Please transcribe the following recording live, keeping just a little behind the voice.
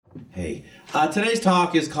Hey, today's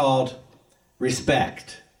talk is called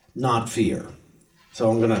Respect, Not Fear. So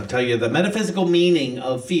I'm going to tell you the metaphysical meaning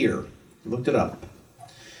of fear. I looked it up.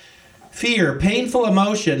 Fear, painful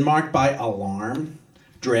emotion marked by alarm,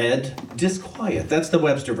 dread, disquiet. That's the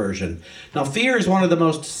Webster version. Now, fear is one of the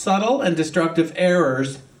most subtle and destructive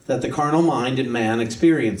errors that the carnal mind in man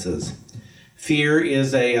experiences. Fear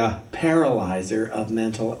is a paralyzer of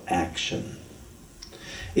mental action.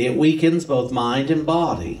 It weakens both mind and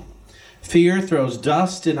body. Fear throws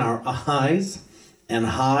dust in our eyes and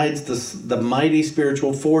hides the mighty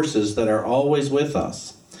spiritual forces that are always with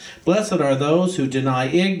us. Blessed are those who deny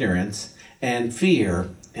ignorance and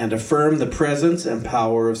fear and affirm the presence and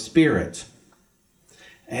power of spirit.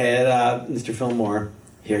 And Mr. Fillmore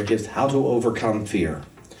here gives how to overcome fear.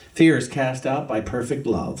 Fear is cast out by perfect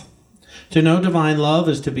love. To know divine love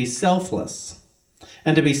is to be selfless.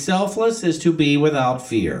 And to be selfless is to be without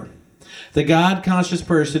fear. The God-conscious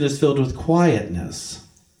person is filled with quietness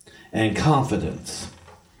and confidence.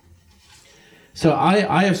 So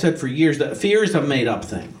I have said for years that fear is a made-up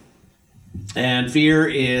thing. And fear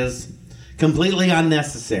is completely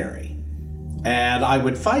unnecessary. And I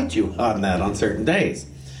would fight you on that on certain days.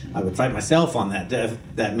 I would fight myself on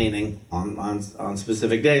that meaning on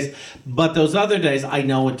specific days. But those other days, I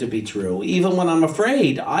know it to be true. Even when I'm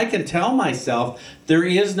afraid, I can tell myself there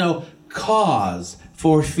is no cause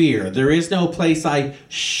for fear. There is no place I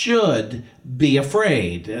should be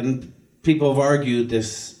afraid. And people have argued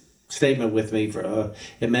this statement with me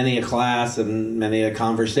in many a class and many a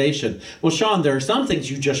conversation. Well, Sean, there are some things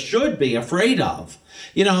you just should be afraid of.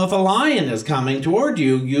 You know, if a lion is coming toward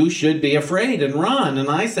you, you should be afraid and run. And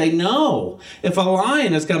I say, no. If a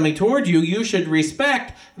lion is coming toward you, you should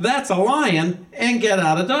respect that's a lion and get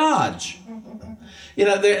out of Dodge. You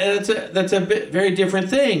know, that's a very different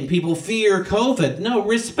thing. People fear COVID. No,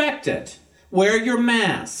 respect it. Wear your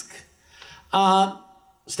mask.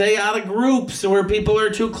 Stay out of groups where people are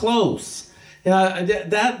too close.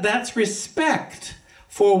 That's respect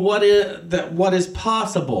for what is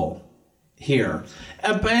possible here.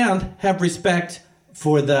 And have respect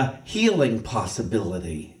for the healing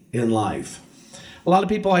possibility in life. A lot of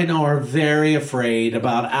people I know are very afraid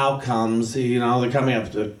about outcomes. You know, they're coming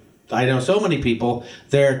up to, I know so many people,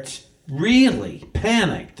 they're really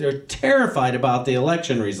panicked. They're terrified about the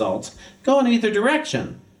election results. Go in either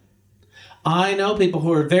direction. I know people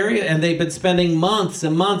who are and they've been spending months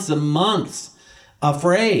and months and months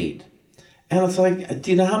afraid. And it's like,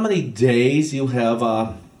 do you know how many days you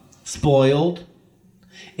have spoiled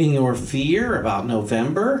in your fear about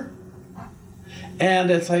November? And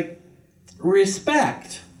it's like,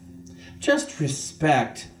 respect. Just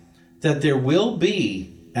respect that there will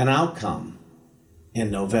be an outcome in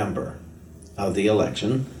November of the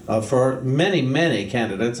election for many, many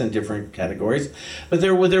candidates in different categories. But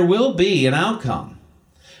there will be an outcome.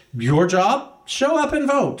 Your job, show up and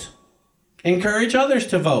vote. Encourage others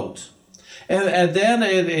to vote. And then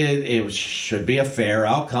it should be a fair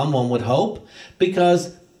outcome, one would hope,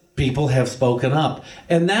 because people have spoken up.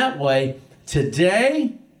 And that way,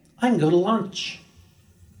 today, I can go to lunch.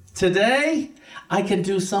 Today, I can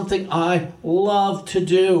do something I love to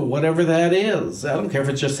do, whatever that is. I don't care if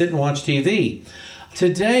it's just sit and watch TV.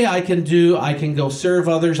 Today, I can go serve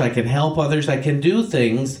others, I can help others, I can do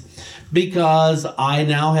things because I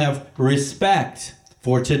now have respect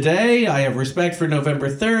for today. I have respect for November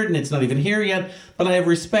 3rd, and it's not even here yet, but I have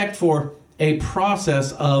respect for a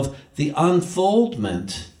process of the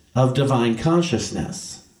unfoldment of divine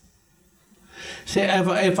consciousness. See,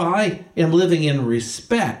 if I am living in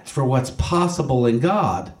respect for what's possible in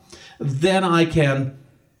God, then I can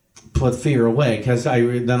put fear away, because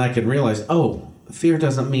then I can realize, fear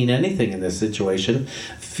doesn't mean anything in this situation.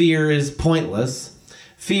 Fear is pointless.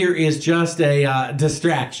 Fear is just a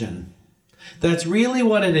distraction. That's really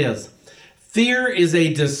what it is. Fear is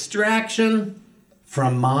a distraction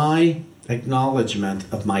from my acknowledgement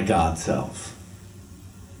of my God self.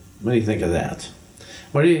 What do you think of that?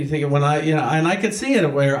 What do you think of when and I could see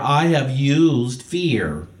it where I have used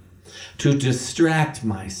fear to distract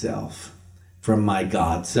myself from my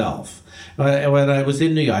God self. When I was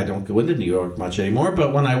in New York, I don't go into New York much anymore,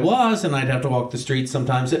 but when I was, and I'd have to walk the streets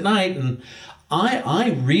sometimes at night, and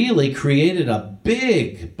I really created a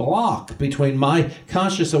big block between my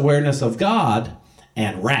conscious awareness of God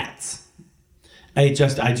and rats. I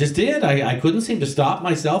just did. I couldn't seem to stop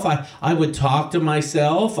myself. I would talk to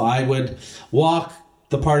myself. I would walk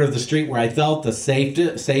the part of the street where I felt the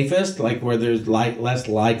safest, like where there's less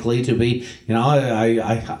likely to be.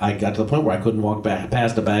 I got to the point where I couldn't walk back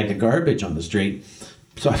past a bag of garbage on the street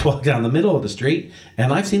So I walk down the middle of the street,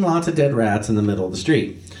 and I've seen lots of dead rats in the middle of the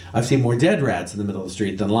street. I've seen more dead rats in the middle of the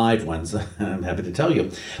street than live ones, I'm happy to tell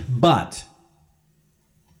you. But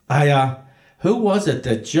who was it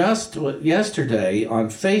that just yesterday on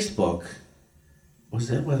Facebook, I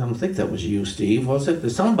don't think that was you, Steve, was it?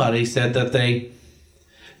 Somebody said that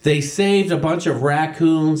they saved a bunch of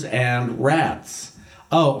raccoons and rats.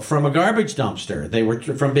 Oh, from a garbage dumpster. They were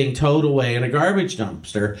from being towed away in a garbage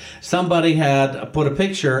dumpster. Somebody had put a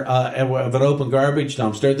picture of an open garbage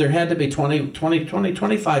dumpster. There had to be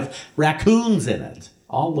 25 raccoons in it,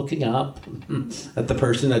 all looking up at the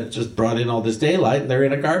person that just brought in all this daylight, and they're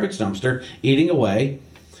in a garbage dumpster eating away.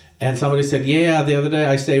 And somebody said, yeah, the other day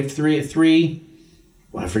I saved three,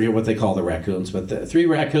 well, I forget what they call the raccoons, but 3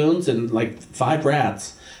 raccoons and like 5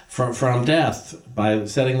 rats from death by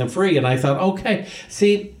setting them free. And I thought, okay,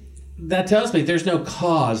 see, that tells me there's no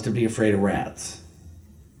cause to be afraid of rats.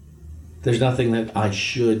 There's nothing that I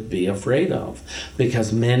should be afraid of,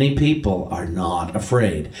 because many people are not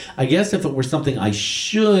afraid. I guess if it were something I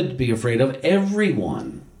should be afraid of,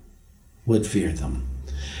 everyone would fear them.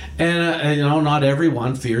 And not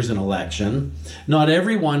everyone fears an election. Not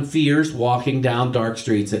everyone fears walking down dark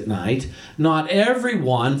streets at night. Not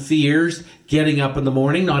everyone fears getting up in the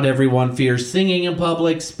morning. Not everyone fears singing in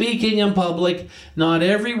public, speaking in public. Not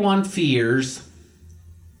everyone fears,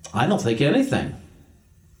 I don't think, anything.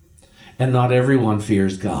 And not everyone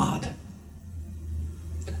fears God.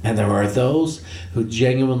 And there are those who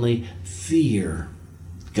genuinely fear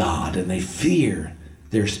God, and they fear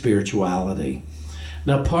their spirituality.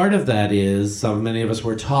 Now, part of that is, many of us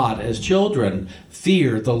were taught as children,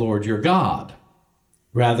 fear the Lord your God,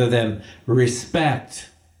 rather than respect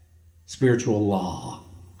spiritual law.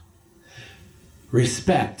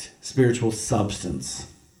 Respect spiritual substance.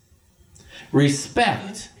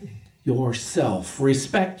 Respect yourself.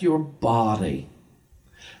 Respect your body.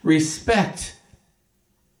 Respect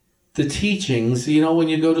the teachings, when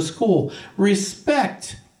you go to school.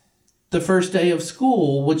 Respect the first day of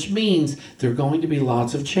school, which means there are going to be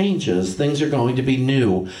lots of changes. Things are going to be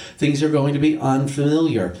new. Things are going to be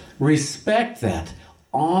unfamiliar. Respect that.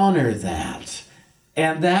 Honor that.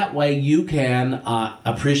 And that way you can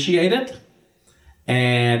appreciate it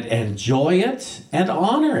and enjoy it and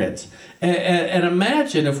honor it. And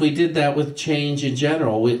imagine if we did that with change in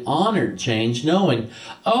general. We honored change, knowing,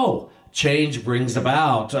 change brings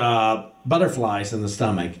about butterflies in the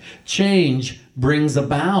stomach. Change brings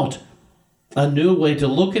about a new way to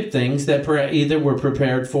look at things that either we're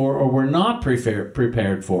prepared for or we're not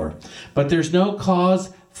prepared for. But there's no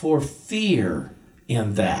cause for fear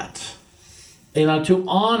in that. To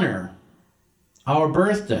honor our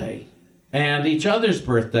birthday and each other's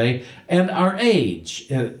birthday and our age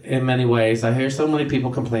in many ways. I hear so many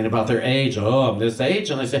people complain about their age. I'm this age.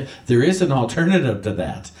 And I say, there is an alternative to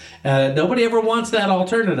that. Nobody ever wants that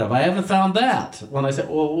alternative. I haven't found that. When I say,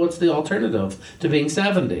 well, what's the alternative to being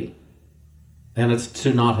 70? And it's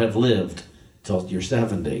to not have lived till you're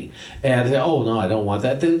 70. And, no, I don't want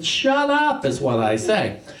that. Then shut up is what I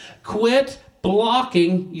say. Quit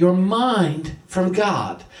blocking your mind from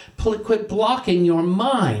God. Quit blocking your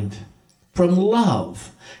mind from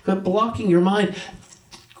love. Quit blocking your mind.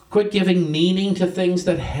 Quit giving meaning to things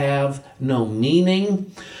that have no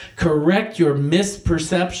meaning. Correct your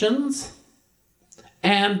misperceptions.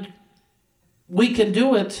 And we can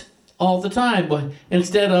do it all the time, but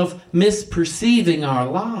instead of misperceiving our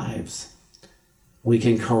lives, we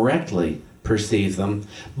can correctly perceive them,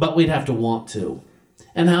 but we'd have to want to.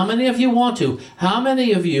 And how many of you want to? How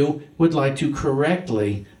many of you would like to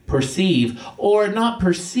correctly perceive, or not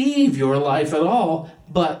perceive your life at all,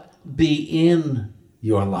 but be in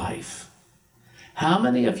your life? How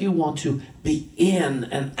many of you want to be in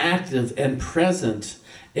and active and present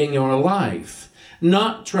in your life?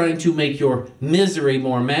 Not trying to make your misery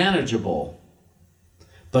more manageable,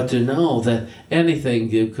 but to know that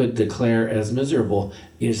anything you could declare as miserable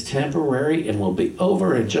is temporary and will be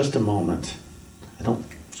over in just a moment.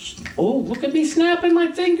 Look at me snapping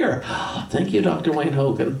my finger. Thank you, Dr. Wayne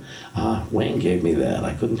Hogan. Wayne gave me that.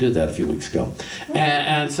 I couldn't do that a few weeks ago.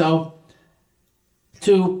 And so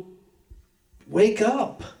to wake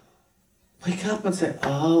up and say,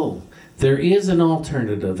 there is an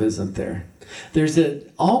alternative, isn't there? There's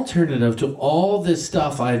an alternative to all this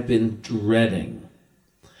stuff I've been dreading.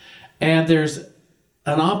 And there's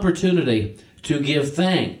an opportunity to give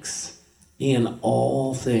thanks in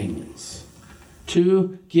all things.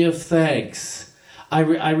 To give thanks. I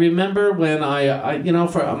remember when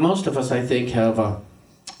for most of us, I think, have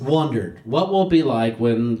wondered what will it be like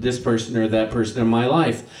when this person or that person in my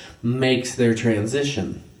life makes their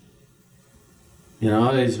transition.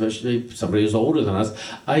 especially somebody who's older than us.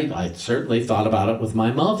 I certainly thought about it with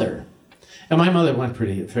my mother. And my mother went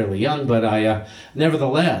fairly young, but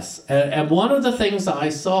nevertheless, and one of the things I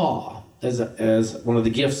saw as one of the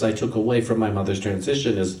gifts I took away from my mother's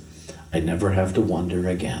transition is I never have to wonder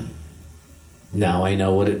again. Now I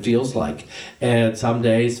know what it feels like. And some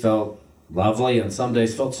days felt lovely, and some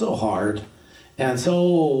days felt so hard and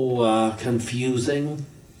so confusing.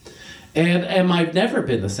 And I've never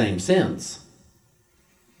been the same since.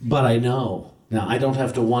 But I know. Now, I don't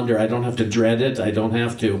have to wonder. I don't have to dread it. I don't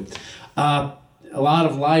have to. A lot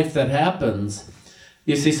of life that happens,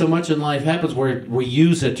 you see, so much in life happens where we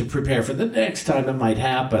use it to prepare for the next time it might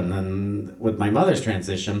happen. And with my mother's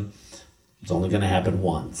transition, it's only going to happen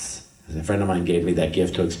once. A friend of mine gave me that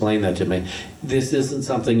gift to explain that to me. This isn't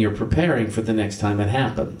something you're preparing for the next time it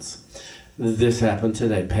happens. This happened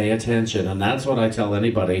today. Pay attention. And that's what I tell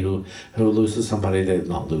anybody who loses somebody that,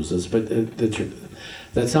 not loses, but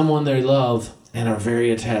that someone they love and are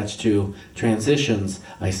very attached to transitions.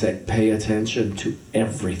 I say, pay attention to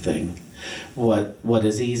everything. What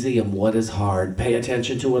is easy and what is hard. Pay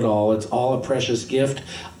attention to it all. It's all a precious gift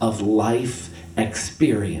of life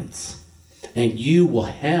experience. And you will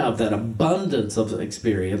have that abundance of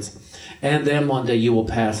experience, and then one day you will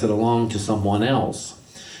pass it along to someone else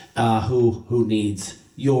who needs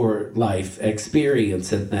your life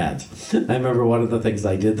experience in that. I remember one of the things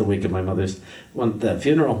I did the week of my mother's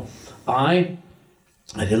funeral. I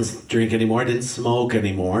didn't drink anymore. I didn't smoke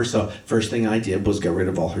anymore. So first thing I did was get rid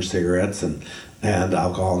of all her cigarettes and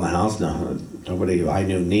alcohol in the house. No, nobody I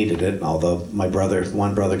knew needed it. Although one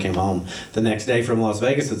brother came home the next day from Las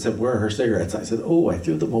Vegas and said, "Where are her cigarettes?" I said, "Oh, I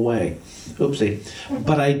threw them away. Oopsie."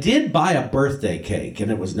 But I did buy a birthday cake,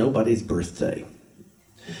 and it was nobody's birthday.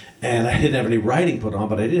 And I didn't have any writing put on,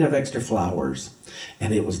 but I did have extra flowers.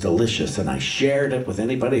 And it was delicious, and I shared it with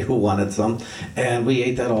anybody who wanted some. And we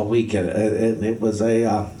ate that all week, and it was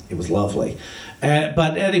lovely.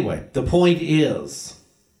 But anyway, the point is,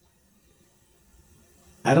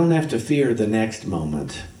 I don't have to fear the next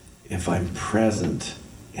moment if I'm present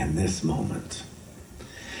in this moment.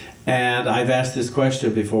 And I've asked this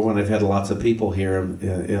question before when I've had lots of people here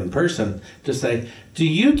in person to say, do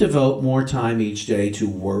you devote more time each day to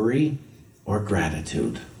worry or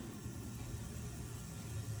gratitude?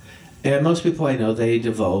 And most people I know, they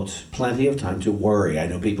devote plenty of time to worry. I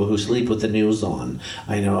know people who sleep with the news on.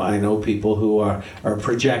 I know people who are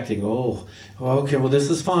projecting, okay, well,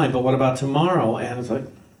 this is fine, but what about tomorrow? And it's like,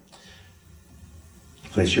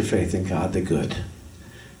 place your faith in God the good.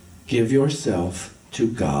 Give yourself to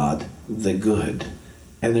God the good.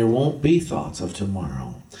 And there won't be thoughts of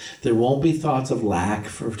tomorrow. There won't be thoughts of lack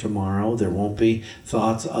for tomorrow. There won't be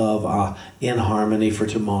thoughts of inharmony for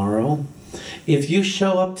tomorrow. If you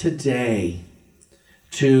show up today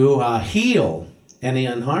to heal any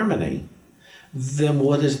inharmony, then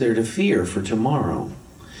what is there to fear for tomorrow?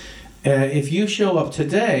 If you show up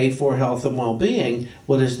today for health and well-being,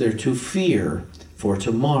 what is there to fear for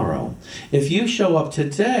tomorrow? If you show up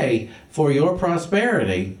today for your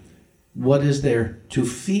prosperity, what is there to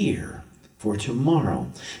fear for tomorrow?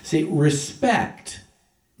 See, respect,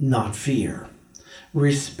 not fear.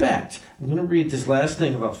 Respect. I'm going to read this last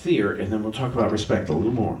thing about fear, and then we'll talk about respect a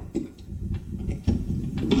little more.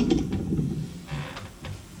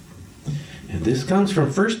 And this comes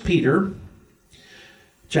from 1 Peter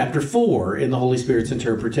chapter 4 in the Holy Spirit's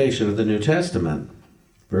interpretation of the New Testament.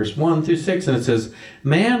 Verse 1 through 6, and it says,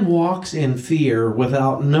 "Man walks in fear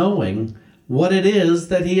without knowing what it is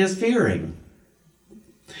that he is fearing.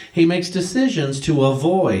 He makes decisions to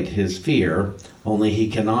avoid his fear, only he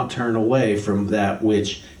cannot turn away from that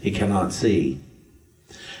which he cannot see,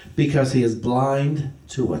 because he is blind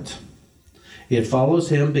to it. It follows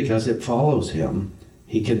him because it follows him.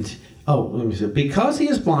 Because he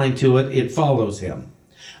is blind to it, it follows him.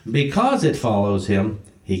 Because it follows him,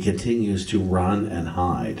 he continues to run and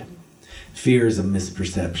hide." Fear is a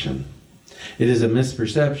misperception. It is a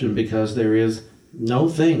misperception because there is no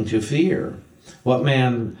thing to fear. What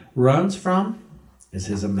man runs from is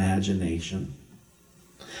his imagination.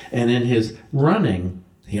 And in his running,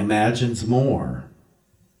 he imagines more.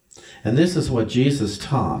 And this is what Jesus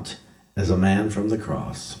taught as a man from the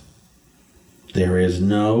cross. There is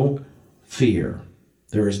no fear.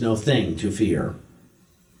 There is no thing to fear.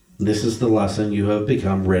 This is the lesson you have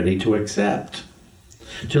become ready to accept.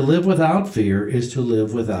 To live without fear is to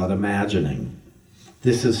live without imagining.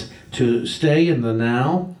 This is to stay in the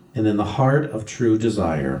now and in the heart of true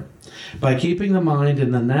desire. By keeping the mind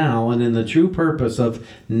in the now and in the true purpose of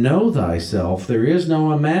know thyself, there is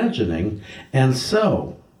no imagining, and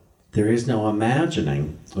so There is no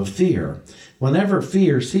imagining of fear. Whenever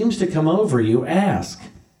fear seems to come over you, ask,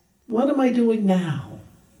 what am I doing now?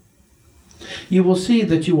 You will see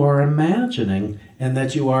that you are imagining and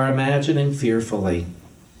that you are imagining fearfully.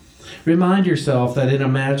 Remind yourself that in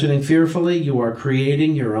imagining fearfully, you are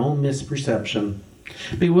creating your own misperception.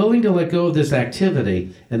 Be willing to let go of this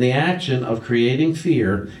activity, and the action of creating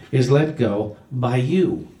fear is let go by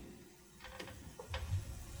you.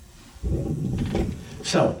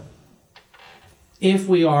 So, if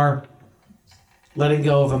we are letting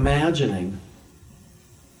go of imagining,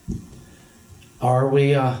 how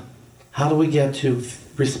do we get to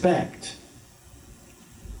respect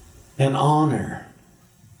and honor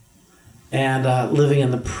and living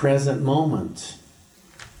in the present moment?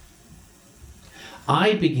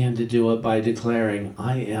 I began to do it by declaring,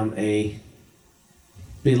 I am a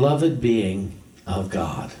beloved being of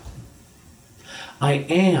God. I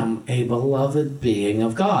am a beloved being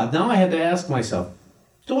of God. Now I had to ask myself,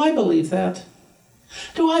 do I believe that?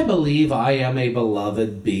 Do I believe I am a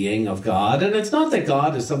beloved being of God? And it's not that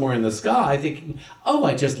God is somewhere in the sky thinking, oh,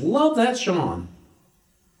 I just love that Sean.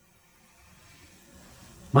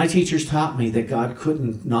 My teachers taught me that God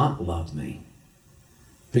couldn't not love me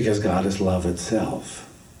because God is love itself.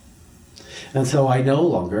 And so I no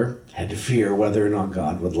longer had to fear whether or not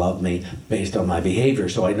God would love me based on my behavior.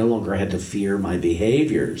 So I no longer had to fear my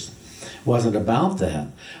behaviors. It wasn't about that.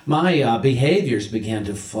 My behaviors began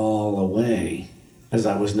to fall away as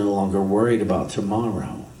I was no longer worried about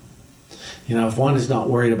tomorrow. You know, if one is not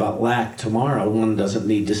worried about lack tomorrow, one doesn't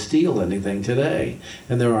need to steal anything today.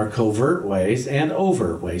 And there are covert ways and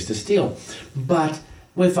overt ways to steal. But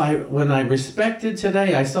when I respected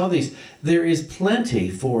today, I saw there is plenty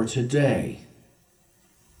for today.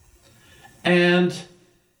 And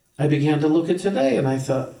I began to look at today and I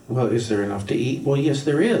thought, well, is there enough to eat? Well, yes,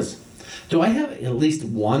 there is. Do I have at least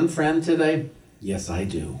one friend today? Yes, I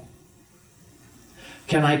do.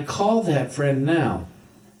 Can I call that friend now?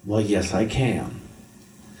 Well, yes, I can.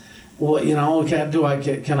 Well, you know,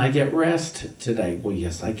 can I get rest today? Well,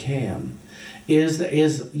 yes, I can.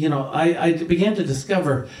 I began to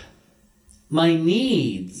discover my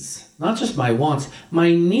needs, not just my wants,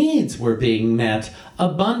 my needs were being met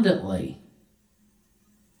abundantly.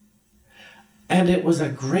 And it was a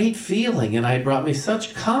great feeling, and it brought me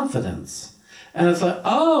such confidence. And it's like,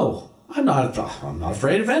 oh, I'm not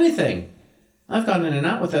afraid of anything. I've gone in and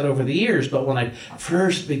out with that over the years, but when I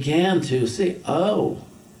first began to see, oh,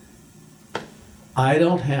 I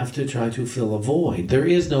don't have to try to fill a void. There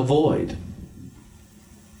is no void.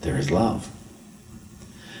 There is love.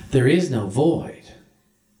 There is no void.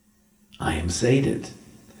 I am sated.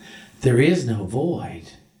 There is no void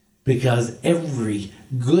because every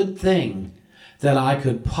good thing that I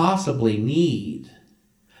could possibly need,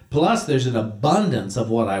 plus there's an abundance of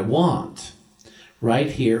what I want right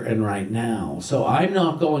here and right now. So I'm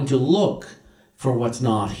not going to look for what's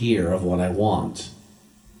not here of what I want.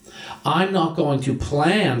 I'm not going to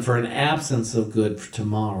plan for an absence of good for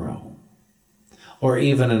tomorrow or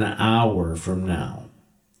even an hour from now.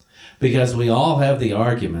 Because we all have the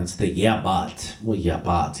arguments that, yeah, but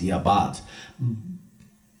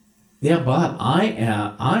I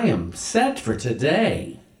am set for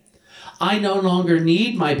today. I no longer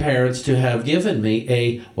need my parents to have given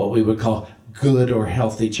me what we would call good or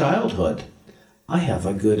healthy childhood. I have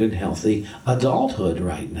a good and healthy adulthood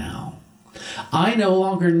right now. I no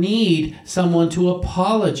longer need someone to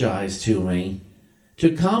apologize to me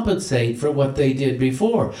to compensate for what they did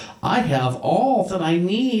before. I have all that I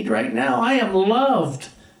need right now. I am loved.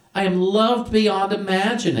 I am loved beyond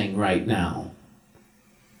imagining right now.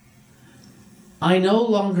 I no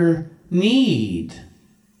longer need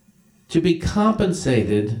to be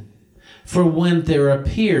compensated for when there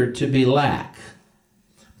appeared to be lack,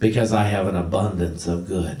 because I have an abundance of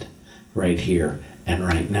good right here and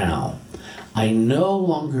right now. I no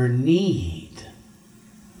longer need.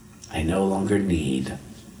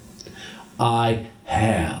 I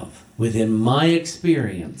have, within my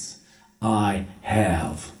experience, I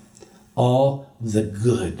have all the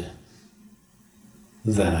good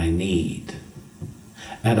that I need.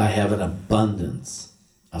 And I have an abundance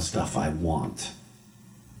of stuff I want.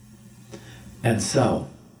 And so,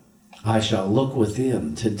 I shall look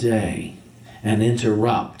within today and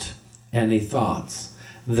interrupt any thoughts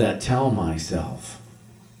that tell myself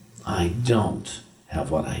I don't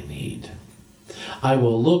have what I need. I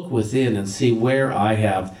will look within and see where I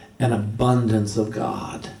have an abundance of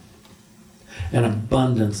God, an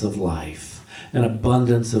abundance of life, an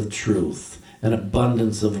abundance of truth, an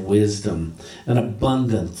abundance of wisdom, an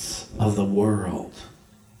abundance of the world.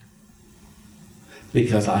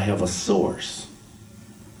 Because I have a source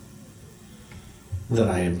that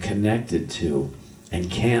I am connected to and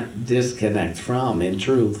can't disconnect from in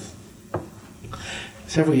truth.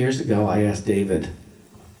 Several years ago, I asked David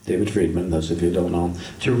Friedman, those of you who don't know him,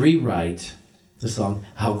 to rewrite the song,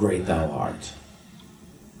 How Great Thou Art.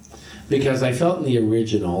 Because I felt in the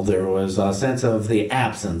original there was a sense of the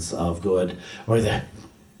absence of good, or that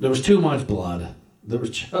there was too much blood. There was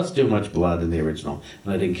just too much blood in the original,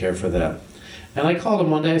 and I didn't care for that. And I called him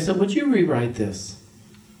one day, I said, would you rewrite this?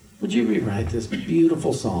 Would you rewrite this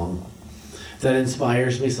beautiful song that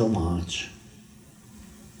inspires me so much?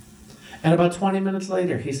 And about 20 minutes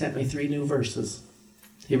later, he sent me 3 new verses.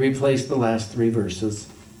 He replaced the last 3 verses.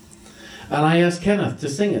 And I asked Kenneth to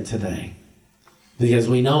sing it today, because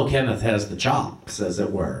we know Kenneth has the chops, as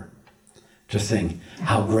it were, to sing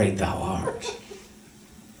How Great Thou Art.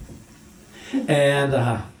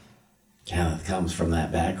 And Kenneth comes from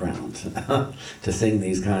that background to sing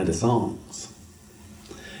these kind of songs.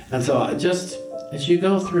 And so just as you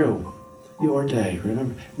go through your day,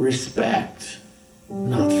 remember, respect,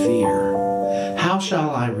 not fear. How shall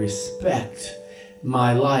I respect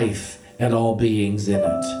my life and all beings in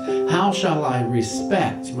it? How shall I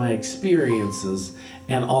respect my experiences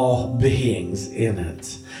and all beings in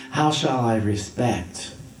it? How shall I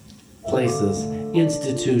respect places,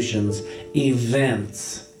 institutions,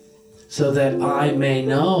 events, so that I may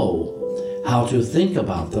know how to think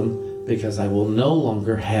about them, because I will no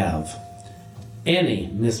longer have any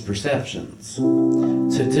misperceptions.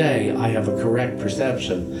 Today, I have a correct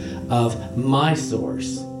perception of my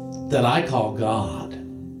source that I call God,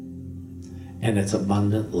 and its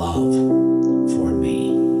abundant love for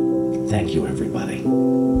me. Thank you, everybody.